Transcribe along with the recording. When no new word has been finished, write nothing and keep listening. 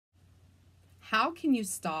How can you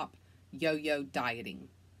stop yo-yo dieting?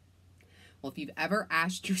 Well, if you've ever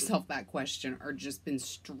asked yourself that question or just been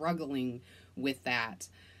struggling with that,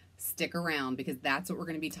 stick around because that's what we're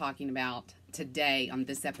going to be talking about today on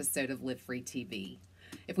this episode of Live Free TV.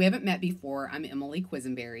 If we haven't met before, I'm Emilie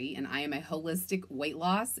Quisenberry, and I am a holistic weight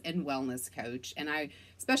loss and wellness coach, and I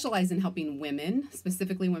specialize in helping women,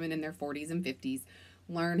 specifically women in their 40s and 50s,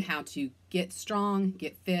 learn how to get strong,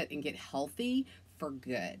 get fit, and get healthy for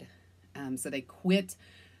good. So they quit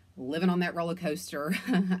living on that roller coaster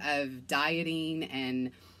of dieting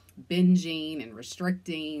and binging and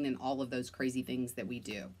restricting and all of those crazy things that we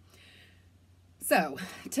do. So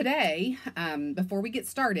today, before we get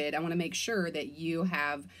started, I want to make sure that you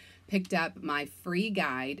have picked up my free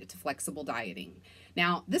guide to flexible dieting.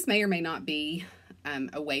 Now, this may or may not be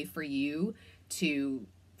a way for you to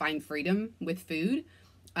find freedom with food,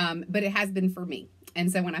 but it has been for me. And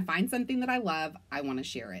so when I find something that I love, I want to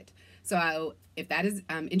share it. So if that is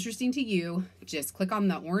interesting to you, just click on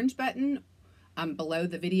the orange button below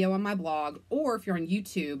the video on my blog, or if you're on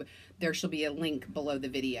YouTube, there shall be a link below the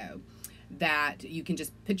video that you can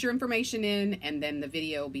just put your information in, and then the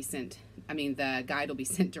video will be sent, the guide will be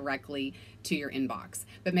sent directly to your inbox.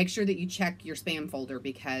 But make sure that you check your spam folder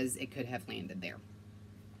because it could have landed there.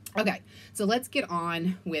 Okay, so let's get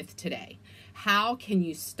on with today. How can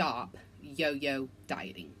you stop yo-yo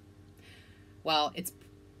dieting? Well, it's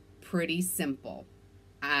pretty simple.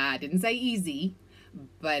 I didn't say easy,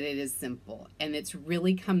 but it is simple. And it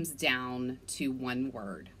really comes down to one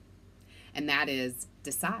word, and that is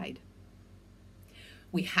decide.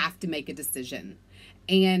 We have to make a decision.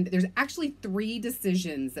 And there's actually 3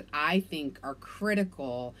 decisions that I think are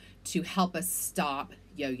critical to help us stop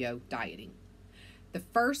yo-yo dieting. The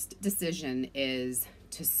first decision is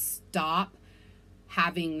to stop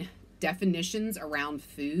having definitions around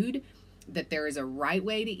food that there is a right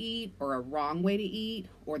way to eat or a wrong way to eat,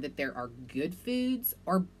 or that there are good foods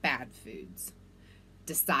or bad foods.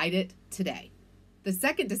 Decide it today. The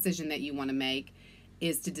second decision that you want to make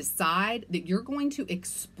is to decide that you're going to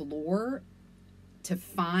explore to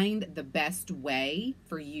find the best way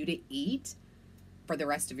for you to eat for the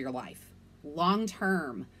rest of your life. Long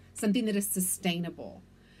term, something that is sustainable.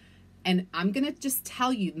 And I'm going to just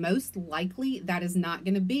tell you, most likely that is not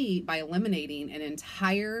going to be by eliminating an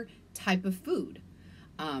entire type of food.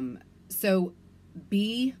 So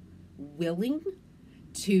be willing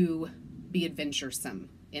to be adventuresome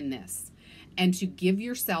in this and to give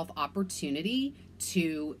yourself opportunity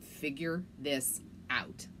to figure this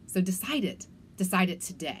out. So decide it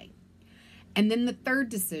today. And then the third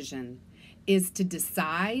decision is to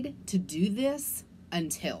decide to do this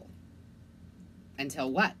until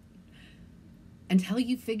what? Until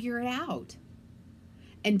you figure it out.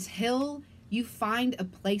 Until you find a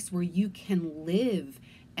place where you can live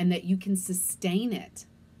and that you can sustain it.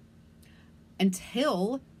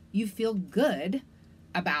 Until you feel good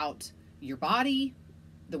about your body,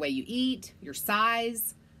 the way you eat, your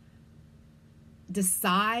size.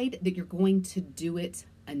 Decide that you're going to do it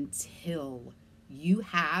until you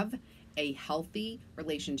have a healthy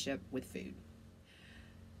relationship with food.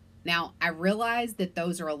 Now, I realize that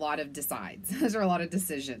those are a lot of decides. Those are a lot of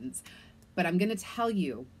decisions. But I'm going to tell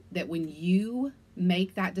you that when you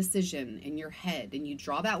make that decision in your head and you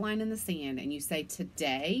draw that line in the sand and you say,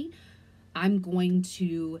 today, I'm going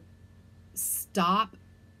to stop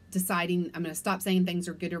deciding, I'm going to stop saying things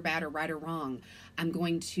are good or bad or right or wrong. I'm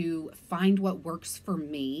going to find what works for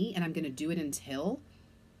me and I'm going to do it until.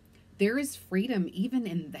 There is freedom even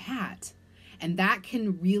in that. And that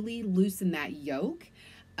can really loosen that yoke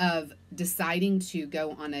of deciding to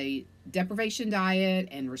go on a deprivation diet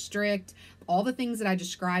and restrict, all the things that I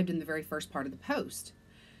described in the very first part of the post.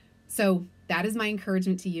 So that is my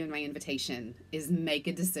encouragement to you and my invitation is make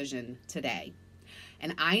a decision today.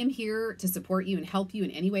 And I am here to support you and help you in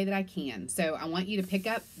any way that I can. So I want you to pick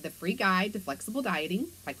up the free guide to flexible dieting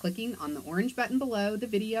by clicking on the orange button below the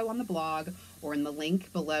video on the blog or in the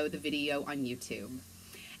link below the video on YouTube.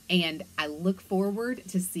 And I look forward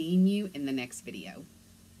to seeing you in the next video.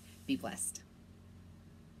 Be blessed.